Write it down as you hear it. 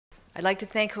I'd like to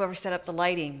thank whoever set up the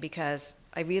lighting because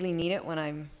I really need it when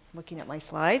I'm looking at my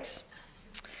slides.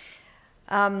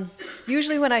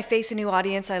 Usually when I face a new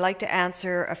audience, I like to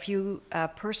answer a few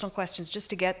personal questions just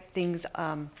to get things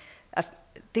out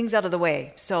of the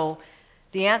way. So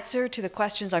the answer to the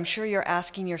questions I'm sure you're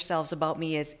asking yourselves about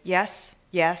me is yes,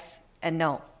 yes, and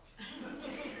no.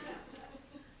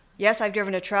 Yes, I've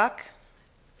driven a truck.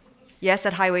 Yes,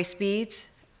 at highway speeds,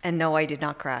 and no, I did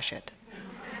not crash it.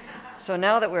 So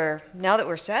now that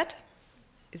we're set,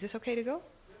 is this okay to go?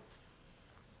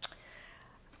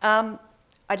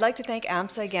 I'd like to thank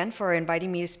AMSA again for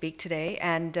inviting me to speak today,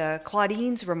 and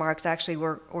Claudine's remarks actually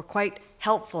were quite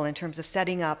helpful in terms of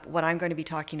setting up what I'm going to be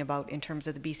talking about in terms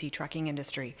of the BC trucking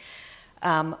industry.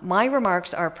 My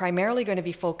remarks are primarily going to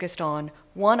be focused on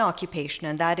one occupation,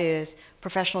 and that is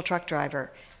professional truck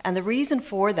driver. And the reason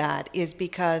for that is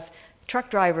because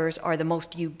truck drivers are the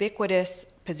most ubiquitous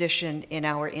position in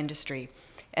our industry.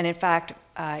 And in fact,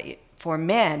 for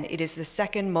men, it is the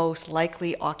second most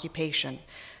likely occupation.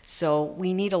 So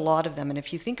we need a lot of them. And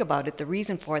if you think about it, the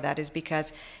reason for that is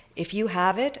because if you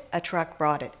have it, a truck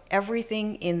brought it.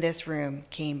 Everything in this room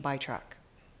came by truck.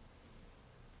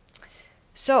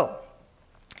 So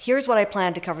here's what I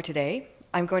plan to cover today.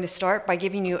 I'm going to start by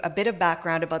giving you a bit of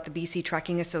background about the BC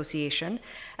Trucking Association.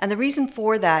 And the reason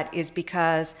for that is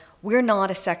because we're not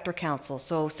a sector council.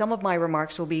 So some of my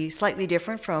remarks will be slightly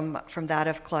different from that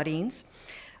of Claudine's.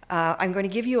 I'm going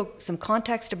to give you some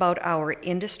context about our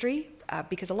industry,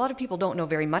 because a lot of people don't know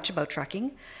very much about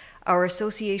trucking, our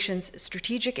association's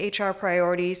strategic HR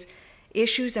priorities,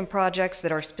 issues and projects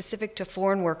that are specific to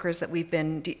foreign workers that we've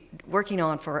been working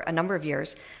on for a number of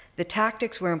years, the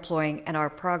tactics we're employing, and our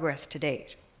progress to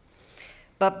date.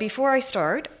 But before I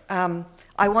start,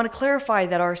 I want to clarify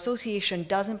that our association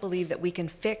doesn't believe that we can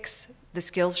fix the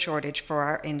skills shortage for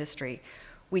our industry.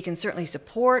 We can certainly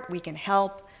support, we can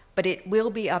help, but it will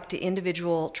be up to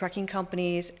individual trucking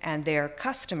companies and their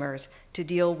customers to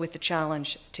deal with the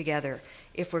challenge together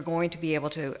if we're going to be able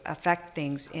to affect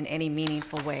things in any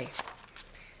meaningful way.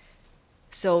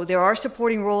 So there are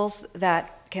supporting roles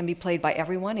that can be played by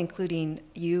everyone, including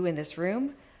you in this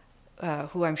room,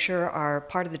 who I'm sure are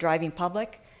part of the driving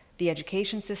public, the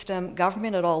education system,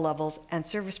 government at all levels, and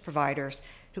service providers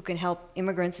who can help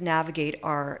immigrants navigate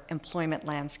our employment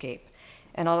landscape.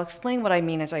 And I'll explain what I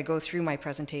mean as I go through my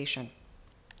presentation.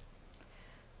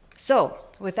 So,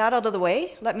 with that out of the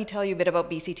way, let me tell you a bit about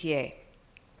BCTA.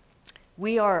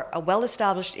 We are a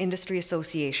well-established industry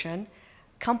association.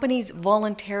 Companies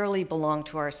voluntarily belong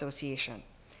to our association.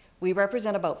 We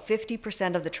represent about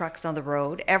 50% of the trucks on the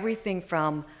road, everything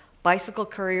from bicycle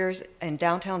couriers in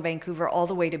downtown Vancouver all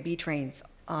the way to B-trains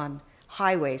on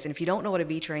highways. And if you don't know what a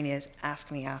B-train is,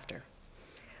 ask me after.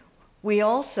 We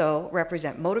also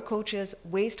represent motor coaches,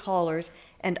 waste haulers,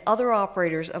 and other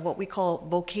operators of what we call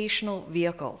vocational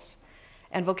vehicles.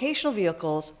 And vocational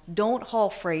vehicles don't haul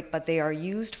freight, but they are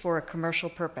used for a commercial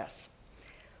purpose.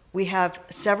 We have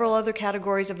several other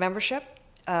categories of membership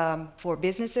for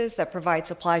businesses that provide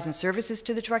supplies and services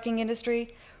to the trucking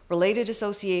industry, related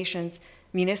associations,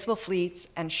 municipal fleets,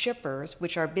 and shippers,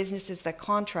 which are businesses that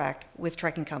contract with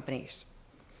trucking companies.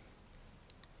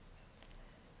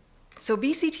 So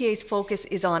BCTA's focus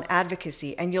is on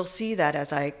advocacy, and you'll see that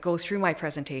as I go through my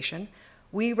presentation.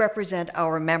 We represent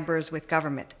our members with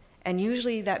government, and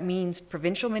usually that means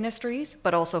provincial ministries,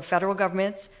 but also federal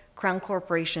governments, crown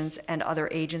corporations, and other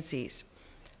agencies.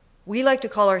 We like to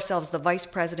call ourselves the vice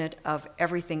president of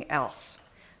everything else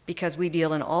because we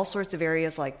deal in all sorts of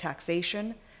areas like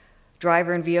taxation,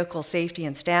 driver and vehicle safety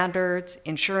and standards,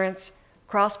 insurance,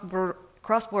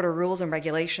 cross-border rules and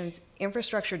regulations,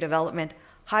 infrastructure development,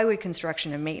 highway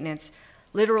construction and maintenance,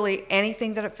 literally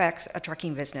anything that affects a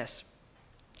trucking business.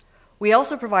 We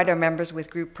also provide our members with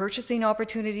group purchasing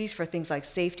opportunities for things like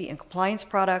safety and compliance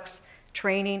products,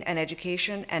 training and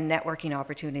education, and networking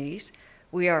opportunities.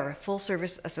 We are a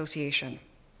full-service association.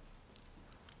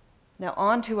 Now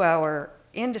on to our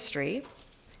industry,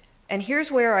 and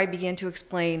here's where I begin to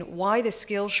explain why the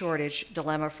skill shortage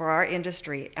dilemma for our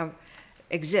industry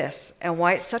exists and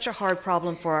why it's such a hard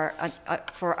problem for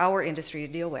our industry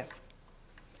to deal with.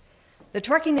 The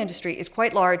trucking industry is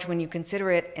quite large when you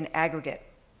consider it an aggregate.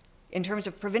 In terms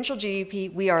of provincial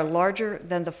GDP, we are larger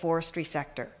than the forestry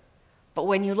sector. But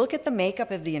when you look at the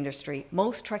makeup of the industry,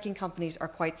 most trucking companies are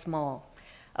quite small.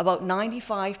 About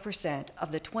 95%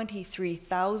 of the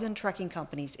 23,000 trucking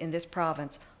companies in this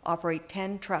province operate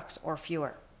 10 trucks or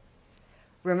fewer.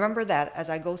 Remember that as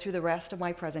I go through the rest of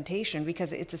my presentation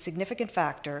because it's a significant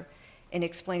factor in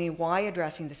explaining why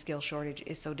addressing the skill shortage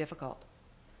is so difficult.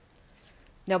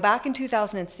 Now back in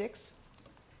 2006,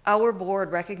 Our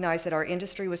board recognized that our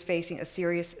industry was facing a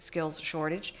serious skills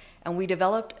shortage, and we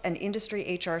developed an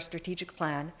industry HR strategic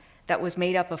plan that was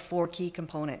made up of 4 key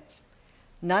components.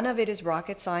 None of it is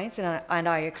rocket science, and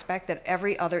I expect that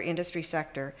every other industry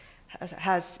sector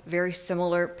has very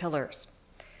similar pillars.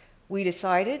 We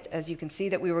decided, as you can see,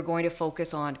 that we were going to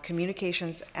focus on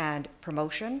communications and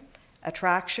promotion,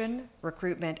 attraction,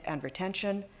 recruitment and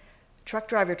retention, truck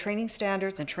driver training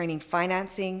standards and training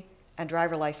financing, and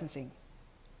driver licensing.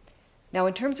 Now,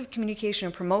 in terms of communication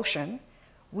and promotion,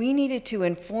 we needed to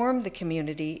inform the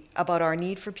community about our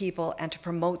need for people and to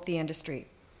promote the industry.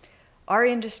 Our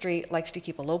industry likes to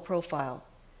keep a low profile,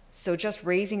 so just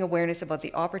raising awareness about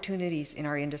the opportunities in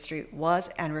our industry was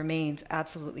and remains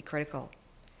absolutely critical.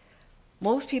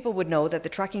 Most people would know that the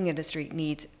trucking industry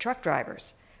needs truck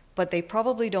drivers, but they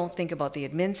probably don't think about the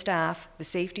admin staff, the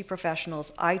safety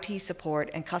professionals, IT support,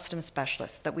 and customs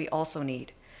specialists that we also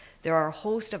need. There are a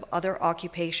host of other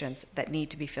occupations that need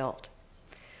to be filled.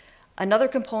 Another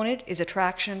component is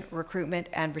attraction, recruitment,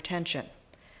 and retention.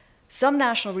 Some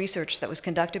national research that was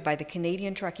conducted by the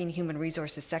Canadian Trucking Human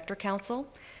Resources Sector Council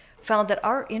found that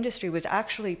our industry was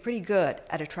actually pretty good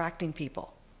at attracting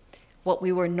people. What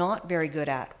we were not very good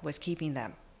at was keeping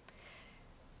them.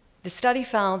 The study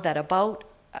found that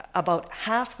about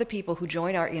half the people who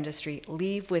join our industry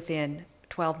leave within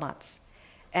 12 months.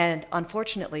 And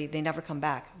unfortunately, they never come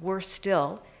back. Worse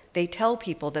still, they tell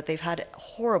people that they've had a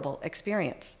horrible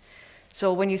experience.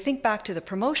 So when you think back to the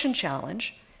promotion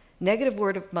challenge, negative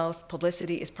word of mouth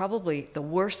publicity is probably the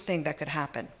worst thing that could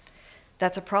happen.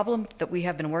 That's a problem that we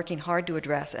have been working hard to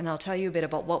address, and I'll tell you a bit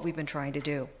about what we've been trying to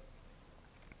do.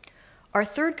 Our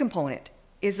third component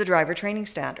is the driver training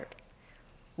standard.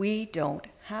 We don't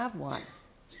have one.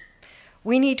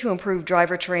 We need to improve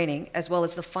driver training as well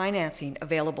as the financing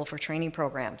available for training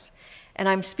programs. And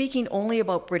I'm speaking only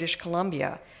about British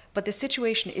Columbia, but the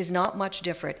situation is not much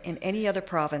different in any other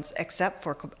province except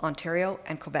for Ontario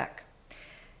and Quebec.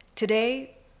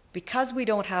 Today, because we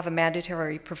don't have a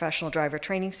mandatory professional driver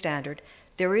training standard,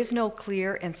 there is no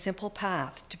clear and simple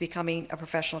path to becoming a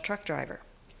professional truck driver.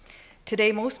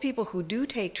 Today, most people who do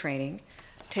take training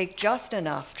take just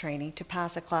enough training to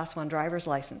pass a Class 1 driver's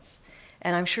license.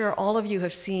 And I'm sure all of you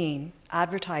have seen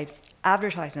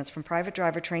advertisements from private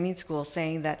driver training schools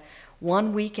saying that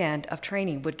 1 weekend of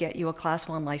training would get you a Class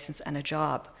 1 license and a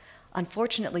job.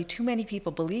 Unfortunately, too many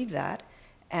people believe that,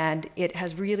 and it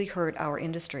has really hurt our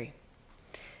industry.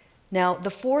 Now, the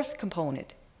fourth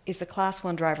component is the Class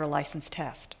 1 driver license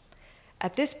test.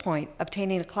 At this point,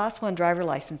 obtaining a Class 1 driver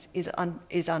license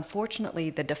is unfortunately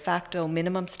the de facto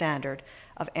minimum standard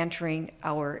of entering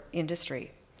our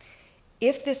industry.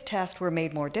 If this test were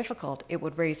made more difficult, it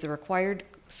would raise the required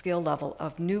skill level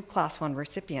of new Class 1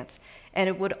 recipients, and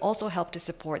it would also help to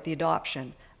support the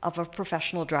adoption of a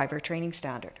professional driver training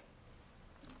standard.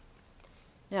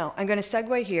 Now, I'm going to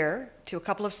segue here to a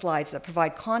couple of slides that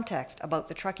provide context about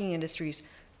the trucking industry's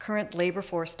current labor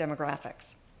force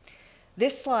demographics.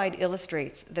 This slide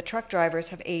illustrates that truck drivers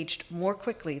have aged more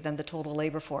quickly than the total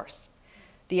labor force.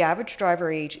 The average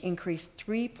driver age increased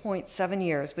 3.7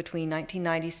 years between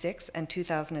 1996 and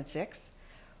 2006,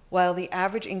 while the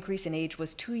average increase in age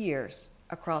was 2 years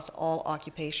across all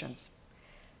occupations.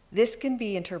 This can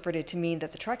be interpreted to mean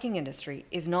that the trucking industry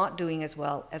is not doing as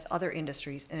well as other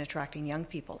industries in attracting young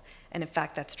people, and in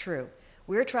fact that's true.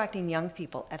 We're attracting young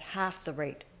people at half the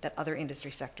rate that other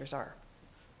industry sectors are.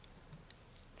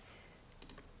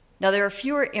 Now, there are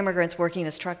fewer immigrants working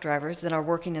as truck drivers than are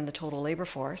working in the total labor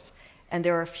force, and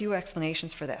there are a few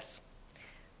explanations for this.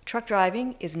 Truck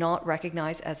driving is not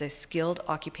recognized as a skilled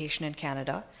occupation in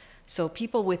Canada, so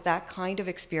people with that kind of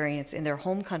experience in their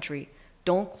home country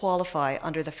don't qualify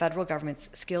under the federal government's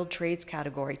skilled trades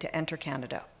category to enter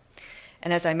Canada.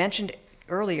 And as I mentioned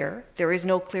earlier, there is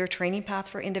no clear training path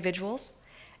for individuals,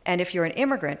 and if you're an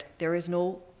immigrant, there is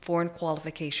no foreign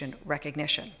qualification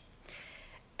recognition.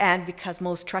 And because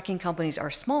most trucking companies are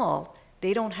small,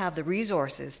 they don't have the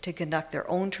resources to conduct their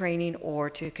own training or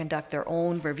to conduct their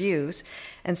own reviews,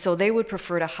 and so they would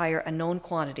prefer to hire a known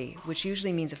quantity, which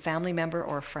usually means a family member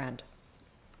or a friend.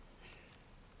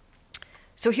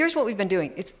 So here's what we've been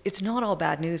doing. It's not all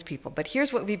bad news, people, but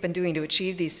here's what we've been doing to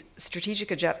achieve these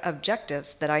strategic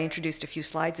objectives that I introduced a few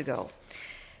slides ago.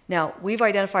 Now, we've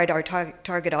identified our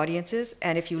target audiences,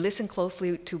 and if you listen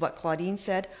closely to what Claudine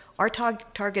said, our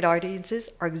target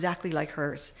audiences are exactly like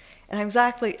hers. And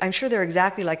I'm sure they're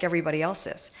exactly like everybody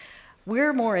else's.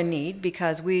 We're more in need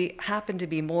because we happen to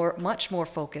be much more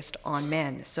focused on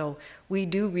men. So we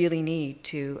do really need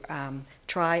to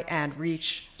try and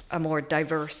reach a more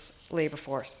diverse labor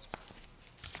force.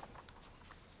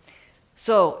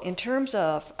 So in terms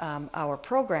of our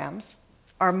programs,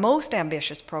 Our most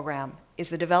ambitious program is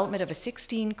the development of a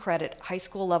 16-credit high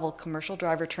school level commercial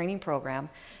driver training program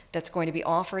that's going to be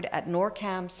offered at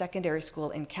NorCam Secondary School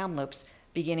in Kamloops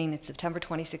beginning in September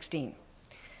 2016.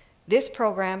 This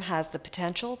program has the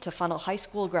potential to funnel high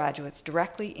school graduates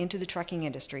directly into the trucking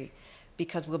industry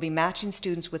because we'll be matching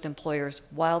students with employers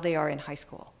while they are in high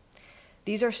school.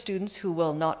 These are students who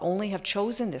will not only have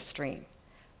chosen this stream,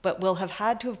 but will have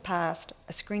had to have passed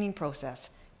a screening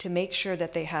process to make sure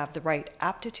that they have the right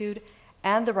aptitude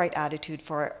and the right attitude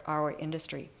for our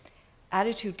industry.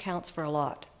 Attitude counts for a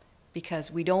lot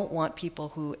because we don't want people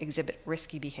who exhibit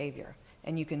risky behavior,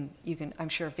 and you can, I'm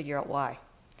sure, figure out why.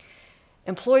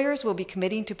 Employers will be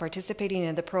committing to participating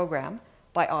in the program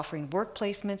by offering work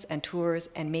placements and tours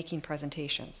and making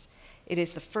presentations. It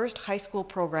is the first high school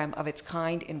program of its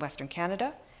kind in Western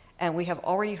Canada, and we have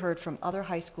already heard from other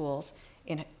high schools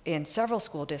in several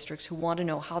school districts who want to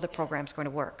know how the program is going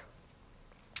to work.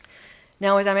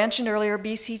 Now, as I mentioned earlier,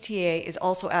 BCTA is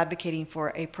also advocating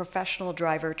for a professional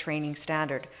driver training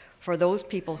standard for those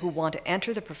people who want to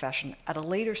enter the profession at a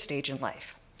later stage in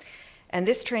life. And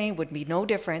this training would be no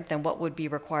different than what would be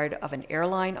required of an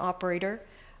airline operator,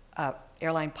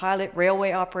 airline pilot,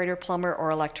 railway operator, plumber, or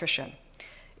electrician.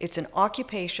 It's an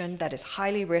occupation that is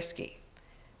highly risky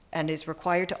and is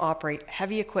required to operate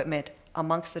heavy equipment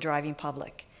amongst the driving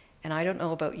public. And I don't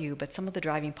know about you, but some of the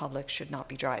driving public should not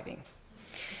be driving.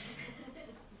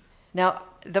 Now,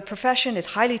 the profession is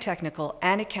highly technical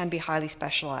and it can be highly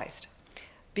specialized.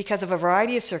 Because of a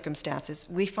variety of circumstances,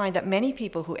 we find that many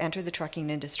people who enter the trucking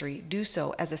industry do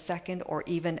so as a second or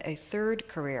even a third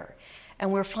career.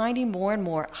 And we're finding more and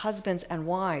more husbands and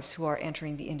wives who are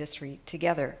entering the industry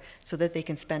together so that they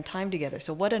can spend time together.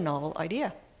 So what a novel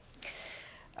idea.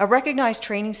 A recognized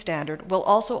training standard will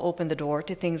also open the door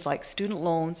to things like student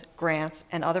loans, grants,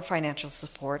 and other financial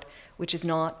support, which is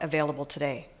not available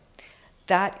today.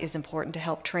 That is important to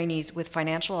help trainees with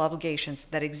financial obligations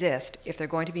that exist if they're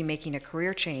going to be making a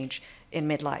career change in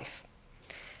midlife.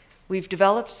 We've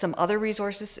developed some other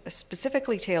resources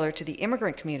specifically tailored to the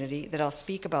immigrant community that I'll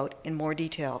speak about in more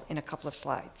detail in a couple of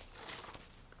slides.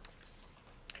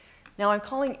 Now, I'm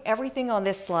calling everything on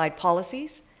this slide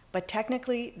policies, but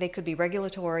technically they could be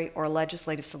regulatory or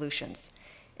legislative solutions.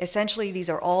 Essentially, these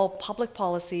are all public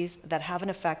policies that have an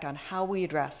effect on how we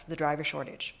address the driver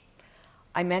shortage.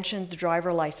 I mentioned the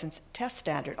driver license test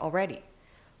standard already,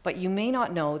 but you may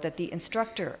not know that the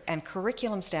instructor and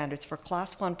curriculum standards for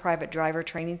Class 1 private driver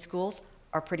training schools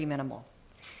are pretty minimal.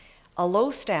 A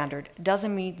low standard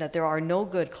doesn't mean that there are no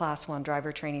good Class 1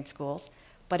 driver training schools,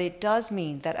 but it does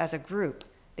mean that as a group,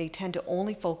 they tend to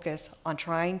only focus on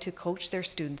trying to coach their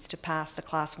students to pass the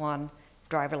Class 1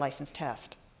 driver license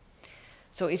test.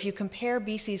 So if you compare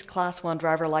BC's Class 1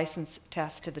 driver license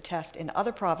test to the test in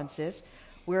other provinces,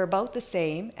 we're about the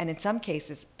same, and in some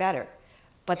cases better,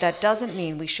 but that doesn't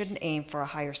mean we shouldn't aim for a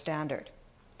higher standard.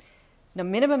 Now,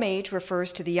 minimum age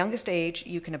refers to the youngest age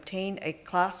you can obtain a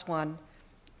Class 1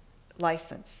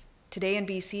 license. Today in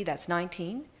BC, that's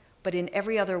 19, but in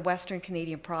every other Western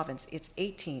Canadian province, it's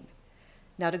 18.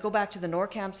 Now, to go back to the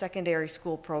NorCam Secondary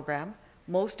School program,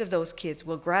 most of those kids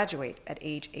will graduate at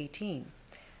age 18.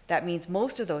 That means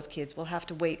most of those kids will have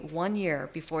to wait 1 year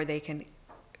before they can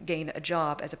gain a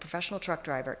job as a professional truck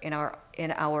driver in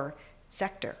our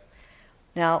sector.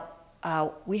 Now,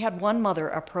 we had one mother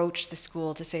approach the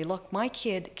school to say, look, my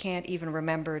kid can't even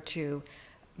remember to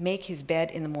make his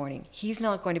bed in the morning. He's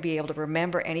not going to be able to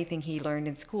remember anything he learned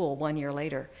in school 1 year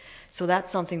later. So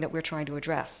that's something that we're trying to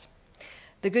address.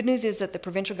 The good news is that the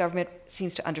provincial government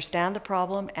seems to understand the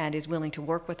problem and is willing to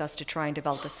work with us to try and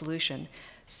develop a solution.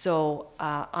 So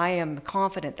I am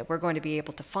confident that we're going to be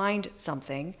able to find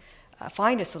something,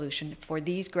 find a solution for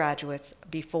these graduates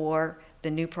before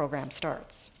the new program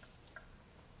starts.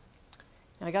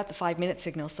 Now, I got the 5-minute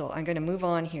signal, so I'm going to move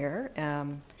on here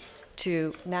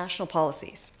to national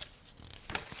policies.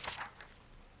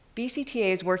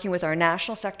 BCTA is working with our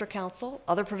National Sector Council,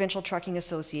 other provincial trucking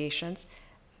associations,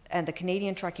 and the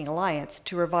Canadian Trucking Alliance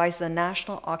to revise the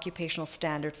National Occupational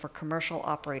Standard for commercial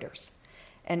operators.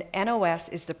 An NOS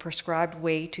is the prescribed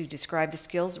way to describe the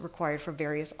skills required for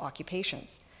various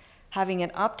occupations. Having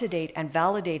an up-to-date and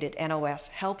validated NOS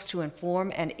helps to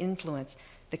inform and influence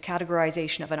the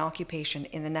categorization of an occupation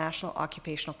in the National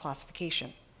Occupational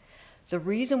Classification. The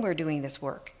reason we're doing this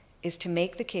work is to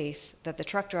make the case that the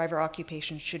truck driver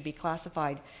occupation should be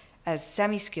classified as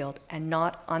semi-skilled and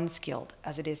not unskilled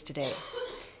as it is today.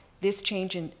 This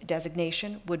change in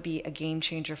designation would be a game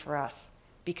changer for us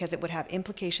because it would have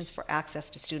implications for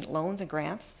access to student loans and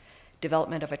grants,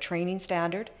 development of a training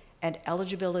standard, and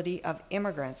eligibility of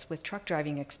immigrants with truck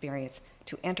driving experience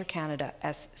to enter Canada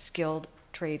as skilled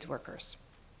trades workers.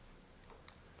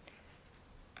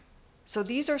 So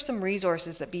these are some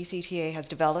resources that BCTA has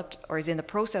developed or is in the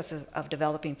process of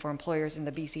developing for employers in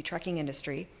the BC trucking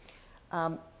industry.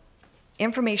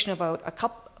 Information about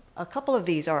a couple of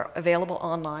these are available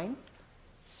online.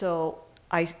 So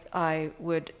I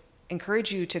would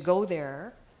encourage you to go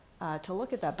there to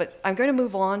look at that. But I'm going to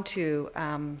move on to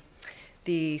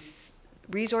the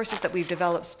resources that we've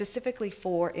developed specifically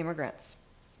for immigrants.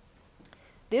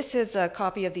 This is a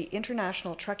copy of the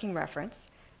International Trucking Reference,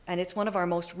 and it's one of our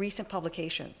most recent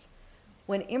publications.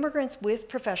 When immigrants with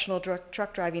professional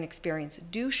truck driving experience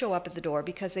do show up at the door,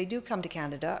 because they do come to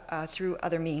Canada through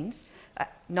other means,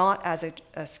 not as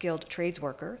a skilled trades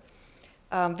worker,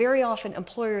 very often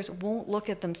employers won't look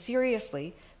at them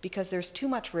seriously because there's too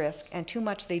much risk and too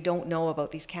much they don't know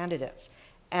about these candidates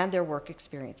and their work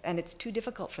experience, and it's too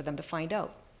difficult for them to find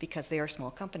out because they are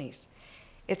small companies.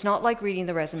 It's not like reading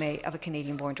the resume of a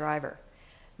Canadian-born driver.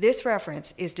 This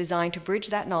reference is designed to bridge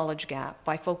that knowledge gap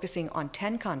by focusing on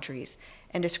 10 countries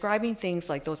and describing things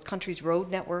like those countries'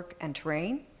 road network and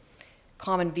terrain,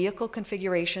 common vehicle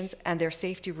configurations, and their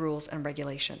safety rules and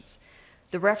regulations.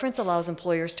 The reference allows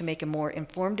employers to make a more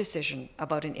informed decision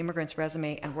about an immigrant's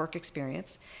resume and work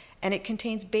experience, and it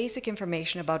contains basic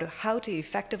information about how to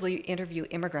effectively interview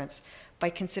immigrants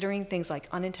by considering things like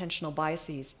unintentional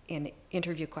biases in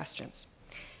interview questions.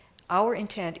 Our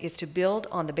intent is to build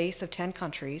on the base of 10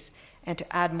 countries and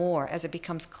to add more as it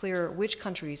becomes clearer which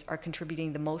countries are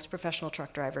contributing the most professional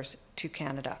truck drivers to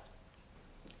Canada.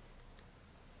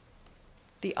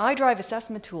 The iDrive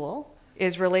assessment tool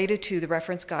is related to the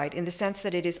reference guide in the sense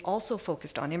that it is also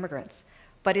focused on immigrants,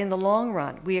 but in the long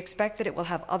run, we expect that it will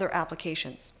have other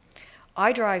applications.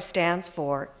 iDrive stands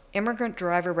for Immigrant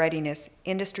Driver Readiness,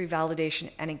 Industry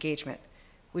Validation and Engagement,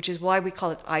 which is why we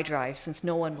call it iDrive, since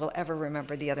no one will ever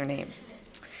remember the other name.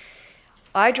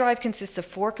 iDrive consists of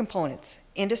 4 components: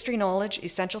 industry knowledge,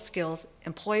 essential skills,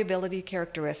 employability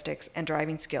characteristics, and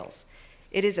driving skills.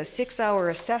 It is a 6-hour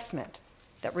assessment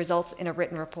that results in a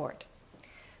written report.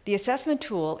 The assessment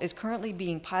tool is currently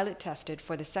being pilot tested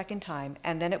for the 2nd time,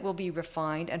 and then it will be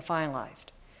refined and finalized.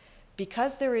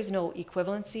 Because there is no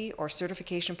equivalency or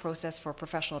certification process for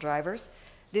professional drivers,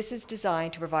 this is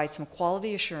designed to provide some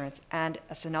quality assurance and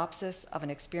a synopsis of an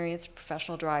experienced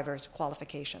professional driver's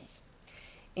qualifications.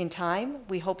 In time,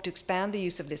 we hope to expand the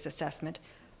use of this assessment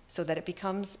so that it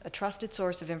becomes a trusted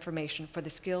source of information for the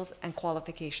skills and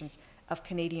qualifications of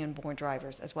Canadian-born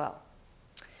drivers as well.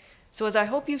 So as I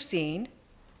hope you've seen,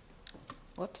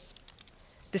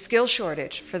 the skills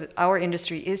shortage for our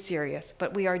industry is serious,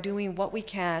 but we are doing what we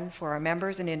can for our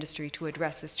members and industry to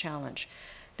address this challenge.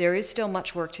 There is still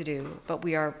much work to do, but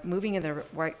we are moving in the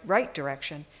right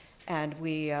direction, and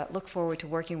we look forward to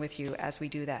working with you as we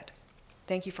do that.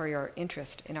 Thank you for your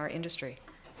interest in our industry.